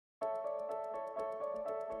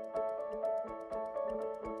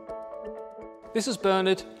This is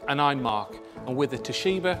Bernard and I'm Mark, and we're the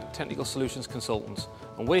Toshiba Technical Solutions Consultants,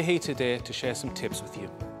 and we're here today to share some tips with you.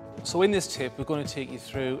 So in this tip, we're going to take you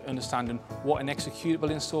through understanding what an executable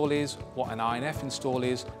install is, what an INF install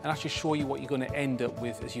is, and actually show you what you're going to end up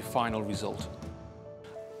with as your final result.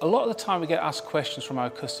 A lot of the time we get asked questions from our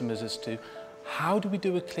customers as to how do we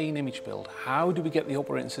do a clean image build? How do we get the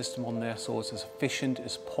operating system on there so it's as efficient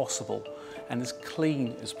as possible and as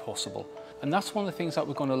clean as possible? And that's one of the things that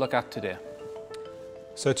we're going to look at today.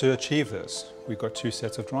 So to achieve this, we've got two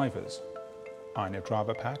sets of drivers, INF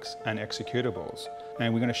driver packs and executables.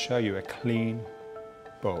 And we're going to show you a clean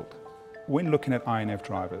build. When looking at INF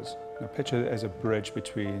drivers, picture it as a bridge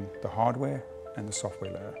between the hardware and the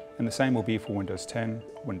software layer. And the same will be for Windows 10,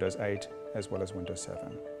 Windows 8, as well as Windows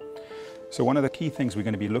 7. So one of the key things we're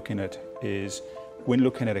going to be looking at is, when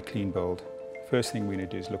looking at a clean build, first thing we're going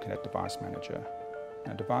to do is looking at Device Manager.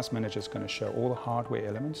 Now Device Manager is going to show all the hardware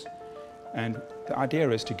elements, and the idea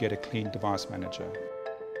is to get a clean Device Manager.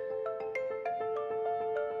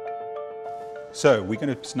 So we're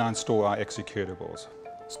going to now install our executables,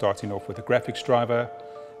 starting off with the graphics driver,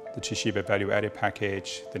 the Toshiba value added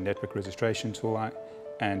package, the network registration tool,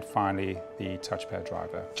 and finally the touchpad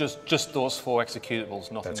driver. Just those four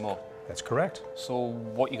executables, nothing more? That's correct. So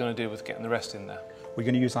what are you going to do with getting the rest in there? We're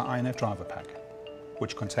going to use our INF driver pack,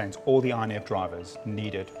 which contains all the INF drivers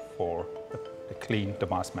needed for a clean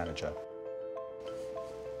Device Manager.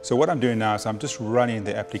 So what I'm doing now is I'm just running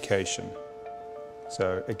the application.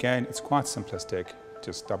 So again, it's quite simplistic.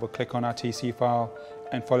 Just double click on our TC file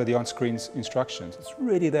and follow the on-screen instructions. It's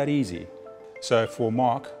really that easy. So for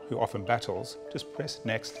Mark, who often battles, just press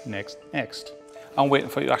next, next, next. I'm waiting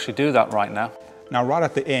for you to actually do that right now. Now right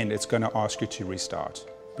at the end, it's going to ask you to restart.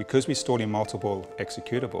 Because we're installing multiple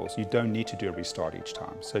executables, you don't need to do a restart each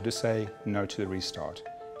time. So just say no to the restart.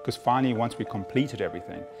 Because finally, once we completed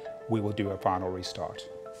everything, we will do a final restart.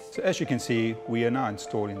 So as you can see, we are now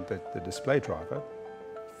installing the display driver,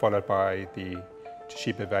 followed by the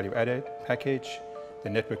Toshiba value added package, the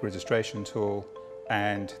network registration tool,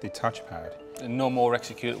 and the touchpad. And no more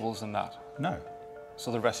executables than that? No.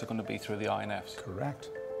 So the rest are going to be through the INFs? Correct.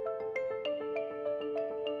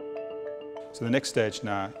 So the next stage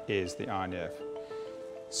now is the INF.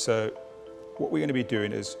 So what we're going to be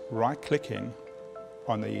doing is right-clicking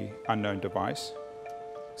on the unknown device,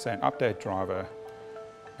 saying update driver,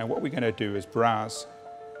 and what we're going to do is browse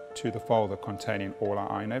to the folder containing all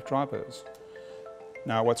our INF drivers.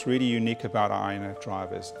 Now what's really unique about our INF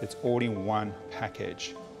drivers, it's all in one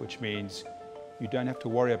package, which means you don't have to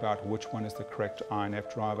worry about which one is the correct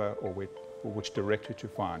INF driver or which directory to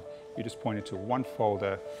find. You just point it to one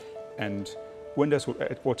folder and Windows will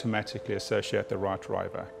automatically associate the right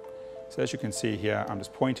driver. So as you can see here, I'm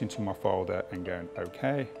just pointing to my folder and going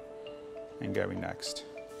OK and going next.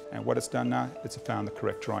 And what it's done now, it's found the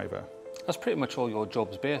correct driver. That's pretty much all your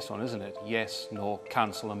job's based on, isn't it? Yes, no,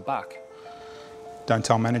 cancel and back. Don't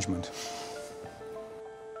tell management.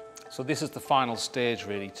 So this is the final stage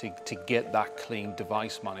really to get that clean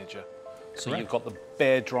Device Manager. So Correct. You've got the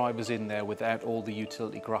bare drivers in there without all the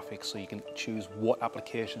utility graphics, so you can choose what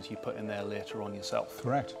applications you put in there later on yourself.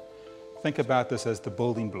 Correct. Think about this as the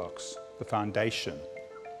building blocks, the foundation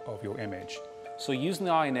of your image. So using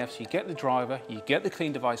the INFs, you get the driver, you get the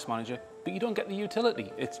clean Device Manager, but you don't get the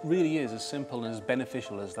utility. It really is as simple and as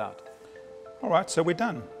beneficial as that. All right, so we're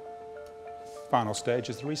done. Final stage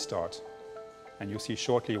is the restart. And you'll see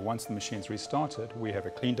shortly, once the machine's restarted, we have a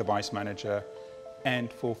clean Device Manager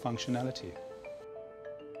and full functionality.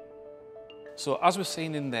 So as we're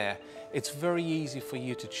seeing in there, it's very easy for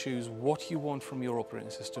you to choose what you want from your operating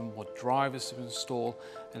system, what drivers to install,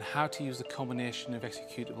 and how to use the combination of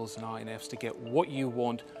executables and INFs to get what you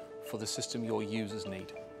want for the system your users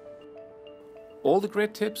need. All the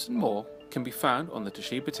great tips and more can be found on the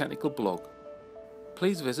Toshiba Technical blog.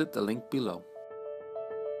 Please visit the link below.